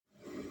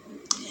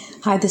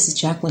Hi, this is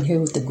Jacqueline here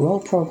with the Grow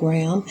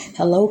Program.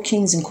 Hello,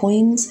 kings and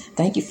queens.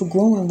 Thank you for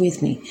growing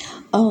with me.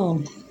 I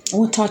want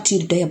to talk to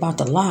you today about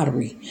the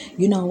lottery.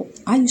 You know,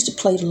 I used to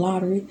play the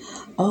lottery.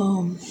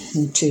 Let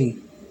me tell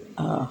you,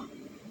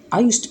 I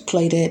used to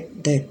play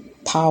that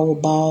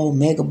Powerball,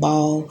 Mega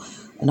Ball,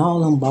 and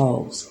all them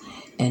balls.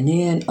 And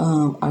then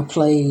I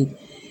played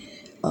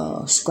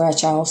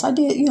scratch offs. I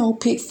did,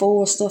 pick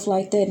four, stuff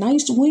like that. And I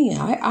used to win.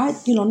 I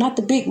not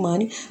the big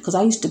money, because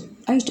I used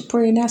to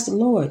pray and ask the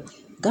Lord,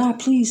 God,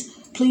 please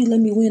let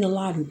me win the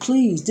lottery.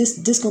 Please,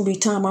 this gonna be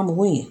time I'm gonna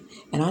win.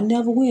 And I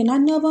never win. I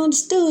never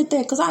understood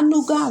that, because I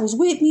knew God was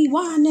with me.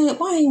 Why I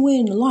ain't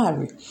winning the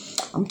lottery?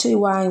 I'm tell you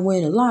why I ain't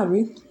winning the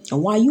lottery,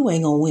 and why you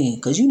ain't gonna win,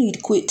 because you need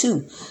to quit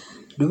too.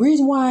 The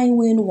reason why I ain't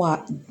winning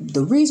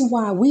the reason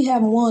why we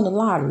haven't won the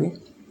lottery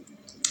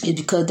is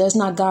because that's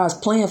not God's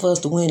plan for us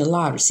to win the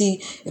lottery.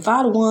 See, if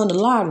I'd have won the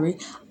lottery,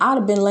 I'd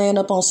have been laying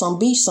up on some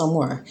beach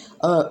somewhere,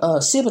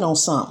 sipping on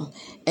something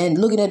and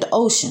looking at the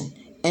ocean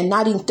and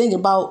not even thinking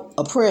about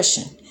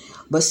oppression.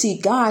 But see,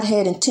 God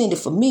had intended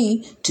for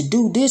me to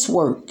do this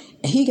work,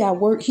 and he got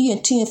work he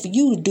intended for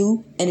you to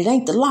do, and it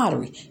ain't the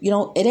lottery.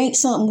 It ain't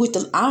something with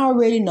I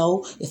already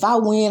know if I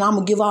win, I'm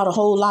gonna give out a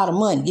whole lot of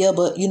money. Yeah,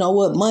 but you know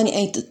what? Money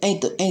ain't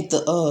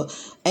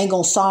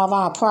gonna solve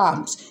our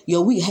problems.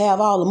 We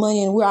have all the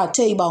money, and where I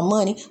tell you about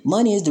money.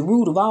 Money is the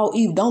root of all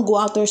evil. Don't go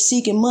out there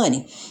seeking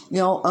money.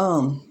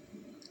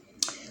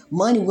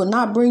 Money will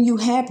not bring you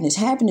happiness.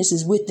 Happiness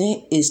is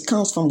within. It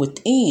comes from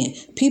within.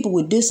 People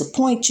will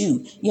disappoint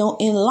you,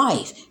 in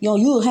life.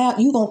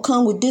 You gonna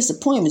come with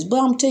disappointments. But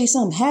I'm gonna tell you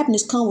something.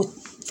 Happiness comes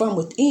from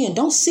within.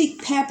 Don't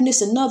seek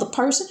happiness in another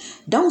person.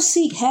 Don't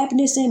seek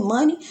happiness in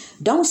money.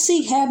 Don't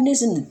seek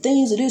happiness in the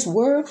things of this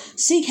world.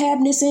 Seek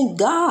happiness in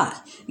God.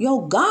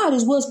 God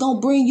is what's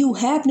gonna bring you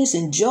happiness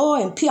and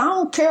joy and peace. I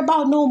don't care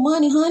about no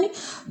money, honey.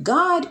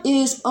 God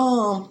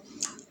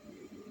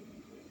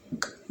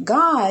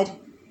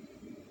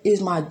is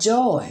my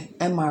joy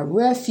and my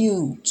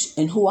refuge,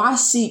 and who I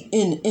seek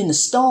in the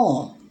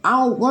storm. I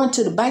don't run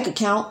to the bank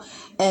account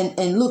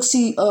and look,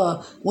 see,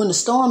 when the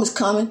storm is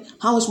coming,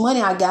 how much money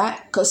I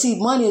got. Because,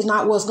 see, money is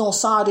not what's going to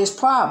solve this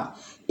problem.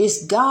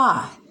 It's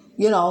God.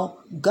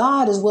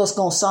 God is what's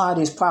going to solve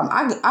this problem.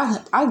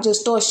 I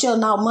just start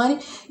shelling out money,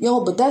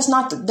 but that's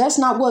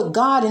not what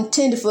God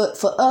intended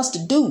for us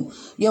to do.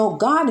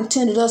 God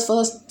intended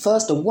for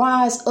us to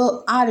rise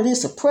up out of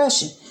this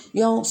oppression.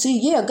 See,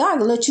 yeah, God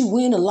can let you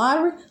win the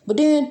lottery, but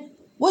then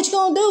what you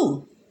gonna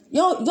do?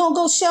 You gonna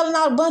go shelling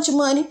out a bunch of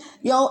money, and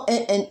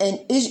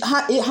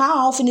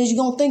how often is you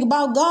gonna think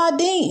about God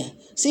then?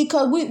 See,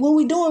 because when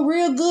we doing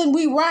real good and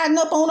we riding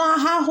up on our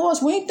high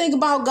horse, we ain't think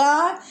about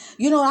God.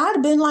 I'd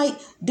have been like,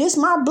 this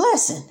my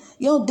blessing.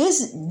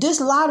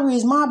 This lottery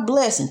is my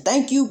blessing.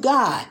 Thank you,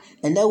 God.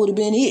 And that would have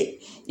been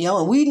it.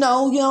 And we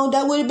know,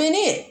 that would have been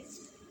it.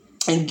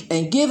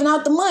 And giving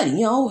out the money,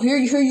 here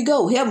you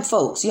go, helping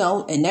folks,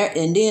 and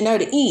then they're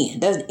the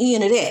end. That's the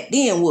end of that.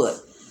 Then what?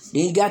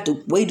 Then you got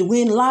to wait to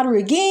win the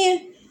lottery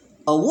again,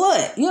 or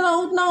what?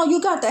 No, you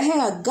got to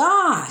have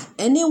God.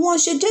 And then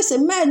once you just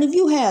imagine if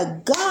you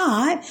have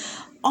God,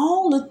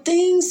 all the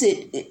things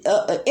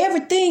that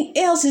everything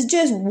else is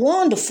just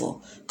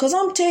wonderful. Cause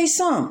I'm tell you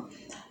something,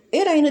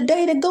 it ain't a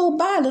day that go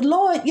by. The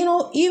Lord,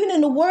 even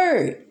in the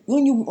Word,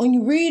 when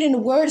you read in the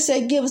Word, it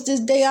say, "Give us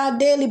this day our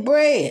daily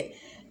bread."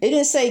 It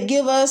didn't say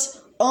give us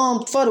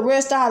for the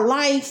rest of our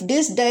life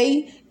this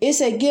day. It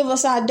said give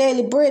us our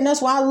daily bread. And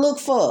that's what I look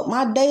for,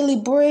 my daily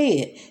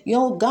bread.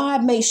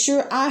 God makes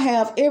sure I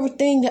have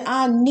everything that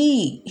I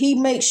need. He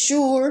makes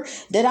sure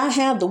that I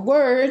have the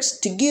words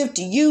to give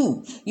to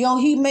you.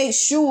 He makes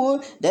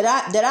sure that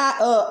I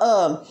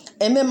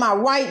am in my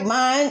right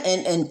mind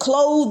and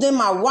clothed in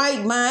my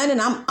right mind, and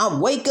I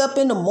wake up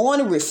in the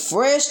morning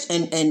refreshed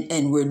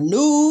and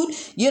renewed,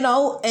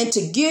 and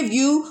to give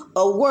you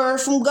a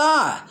word from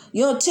God.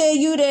 Tell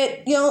you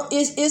that,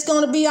 it's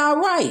going to be all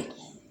right.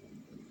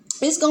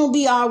 It's going to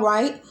be all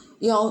right.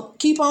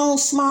 Keep on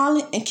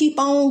smiling and keep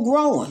on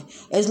growing.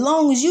 As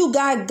long as you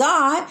got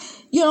God,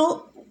 it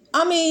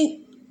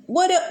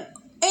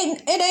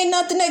ain't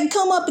nothing that can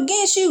come up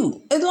against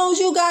you. As long as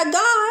you got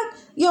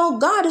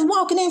God, God is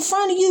walking in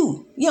front of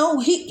you.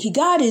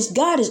 God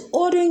is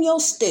ordering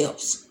your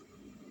steps.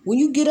 When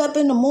you get up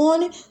in the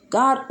morning,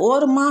 God,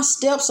 order my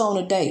steps on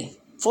the day.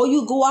 Before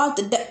you go out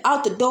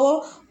the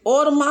door,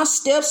 order my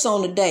steps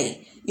on the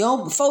day.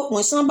 Before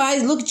when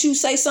somebody look at you,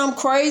 say something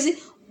crazy,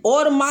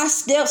 order my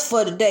steps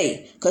for the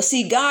day. Because,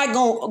 see, God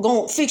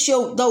gonna fix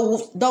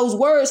those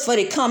words for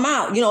they come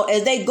out.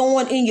 As they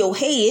going in your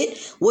head,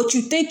 what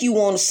you think you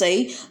want to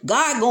say,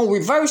 God gonna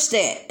reverse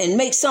that and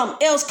make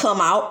something else come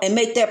out and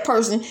make that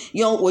person,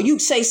 where you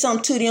say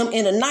something to them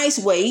in a nice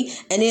way,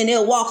 and then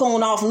they'll walk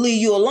on off and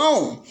leave you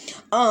alone.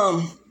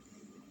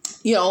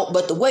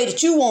 But the way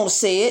that you want to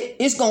say it,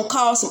 it's going to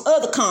cause some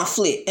other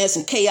conflict and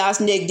some chaos,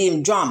 negative,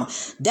 and drama.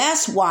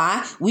 That's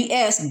why we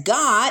ask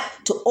God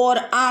to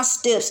order our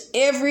steps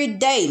every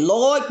day.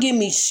 Lord, give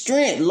me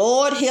strength.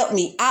 Lord, help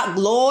me out.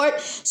 Lord,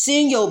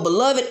 send your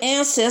beloved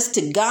ancestors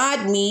to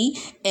guide me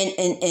and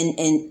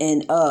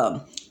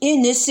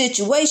in this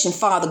situation,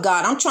 Father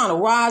God. I'm trying to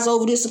rise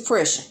over this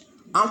oppression.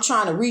 I'm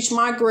trying to reach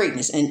my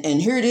greatness.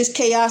 And here this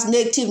chaos,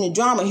 negativity, and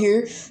drama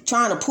here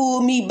trying to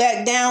pull me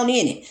back down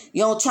in it.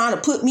 Trying to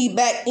put me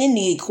back in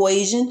the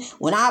equation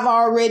when I've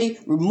already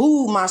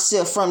removed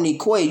myself from the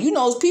equation.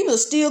 People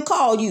still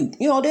call you.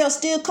 They'll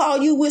still call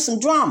you with some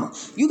drama.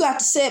 You got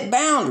to set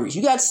boundaries.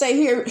 You got to say,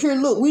 here,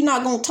 look, we're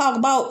not going to talk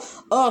about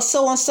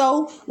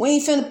so-and-so. We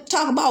ain't finna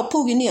talk about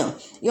Poogie and them.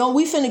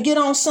 We finna get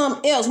on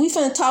something else. We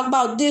finna talk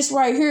about this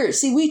right here.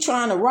 See, we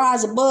trying to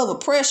rise above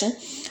oppression.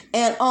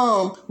 And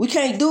we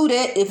can't do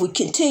that if we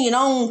continue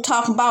on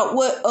talking about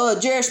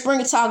what Jerry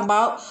Springer talking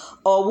about,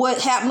 or what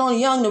happened on the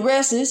Young and the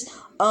Restless,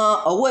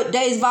 or what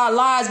Days of Our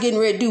Lives getting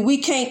ready to do. We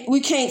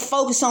can't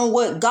focus on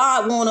what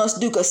God want us to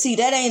do, because see,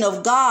 that ain't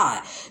of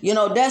God.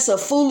 That's a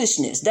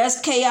foolishness. That's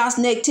chaos,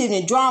 negativity,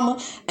 and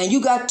drama. And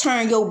you got to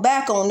turn your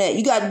back on that.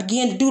 You got to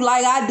begin to do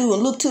like I do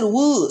and look to the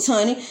woods,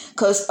 honey.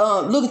 Because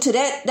looking to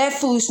that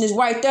foolishness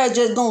right there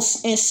just gonna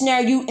ensnare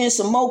you in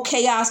some more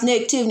chaos,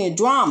 negativity, and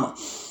drama.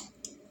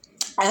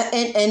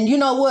 And you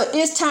know what?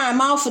 It's time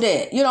out for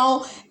that.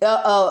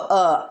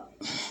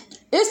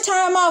 It's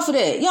time out for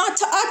that.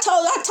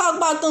 I talk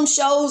about them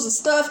shows and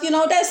stuff.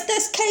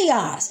 That's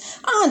chaos.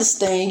 I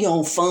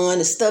understand fun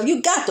and stuff.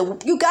 You got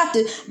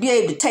to be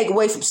able to take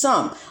away from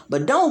something,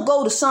 but don't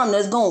go to something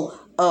that's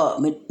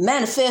gonna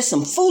manifest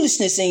some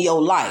foolishness in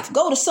your life.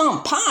 Go to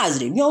something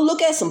positive.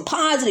 Look at some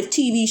positive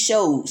TV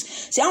shows.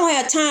 See, I don't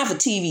have time for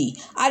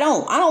TV. I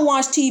don't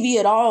watch TV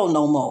at all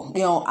no more.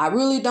 I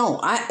really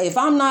don't.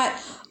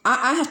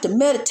 I have to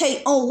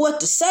meditate on what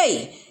to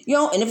say,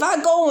 and if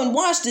I go and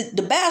watch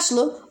the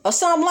Bachelor or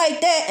something like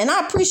that, and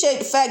I appreciate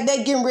the fact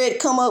they're getting ready to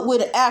come up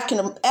with an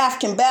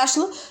African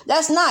Bachelor,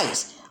 that's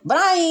nice. But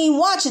I ain't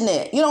watching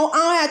that. I don't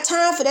have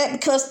time for that,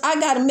 because I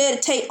got to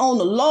meditate on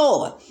the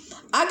Lord.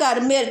 I got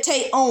to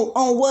meditate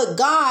on what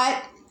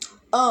God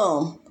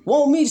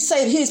want me to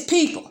say to his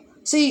people.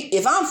 See,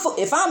 if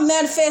I'm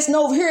manifesting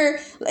over here,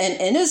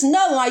 and there's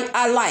nothing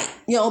I like,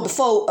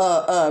 before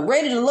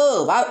Ready to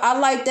Love. I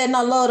like that, and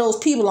I love those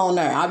people on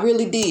there. I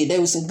really did. They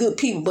were some good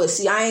people, but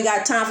see, I ain't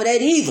got time for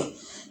that either.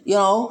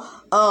 No,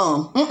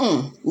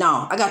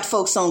 I got to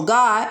focus on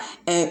God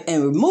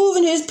and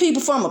removing his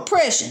people from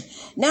oppression.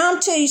 Now I'm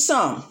tell you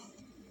something.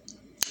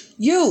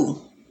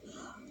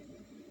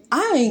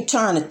 I ain't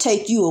trying to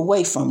take you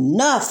away from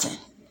nothing.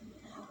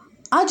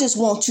 I just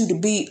want you to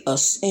be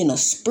in a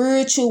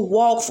spiritual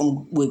walk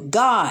with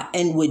God,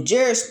 and with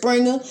Jerry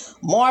Springer,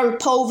 Maury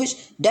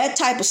Povich, that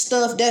type of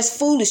stuff. That's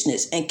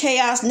foolishness and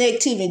chaos,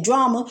 negativity, and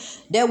drama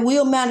that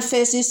will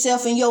manifest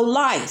itself in your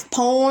life.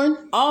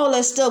 Porn, all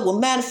that stuff will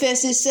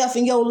manifest itself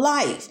in your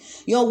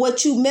life.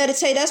 What you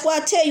meditate. That's why I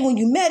tell you, when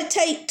you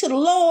meditate to the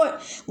Lord,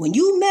 when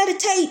you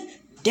meditate,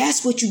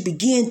 that's what you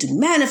begin to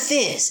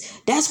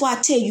manifest. That's why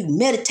I tell you,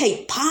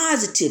 meditate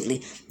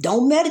positively.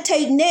 Don't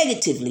meditate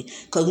negatively.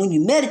 Because when you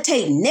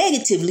meditate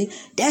negatively,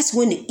 that's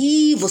when the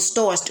evil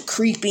starts to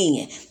creep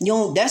in.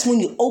 That's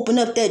when you open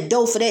up that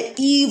door for that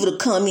evil to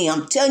come in.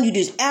 I'm telling you,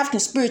 this African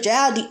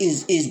spirituality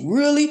is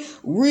really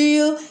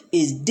real,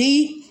 is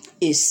deep.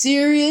 It's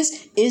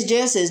serious. It's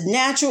just as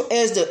natural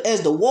as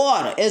the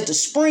water, as the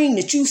spring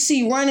that you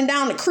see running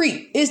down the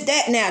creek. It's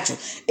that natural.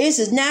 It's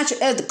as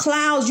natural as the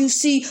clouds you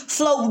see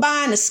floating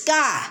by in the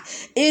sky.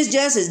 It's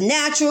just as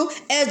natural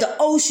as the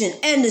ocean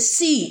and the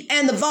sea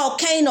and the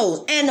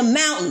volcanoes and the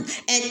mountain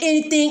and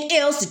anything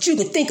else that you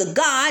can think of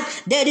God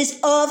that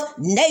is of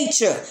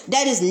nature,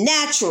 that is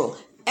natural.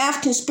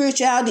 African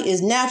spirituality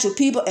is natural,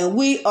 people, and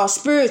we are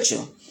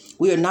spiritual.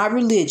 We are not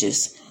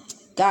religious.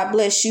 God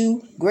bless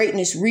you.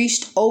 Greatness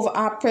reached over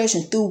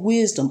oppression through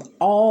wisdom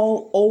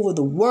all over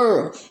the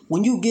world.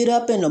 When you get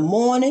up in the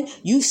morning,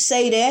 you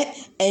say that.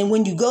 And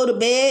when you go to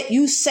bed,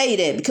 you say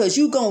that, because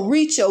you're going to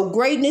reach your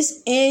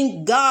greatness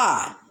in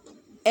God.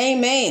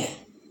 Amen.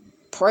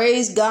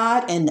 Praise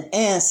God and the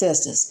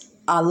ancestors.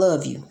 I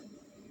love you.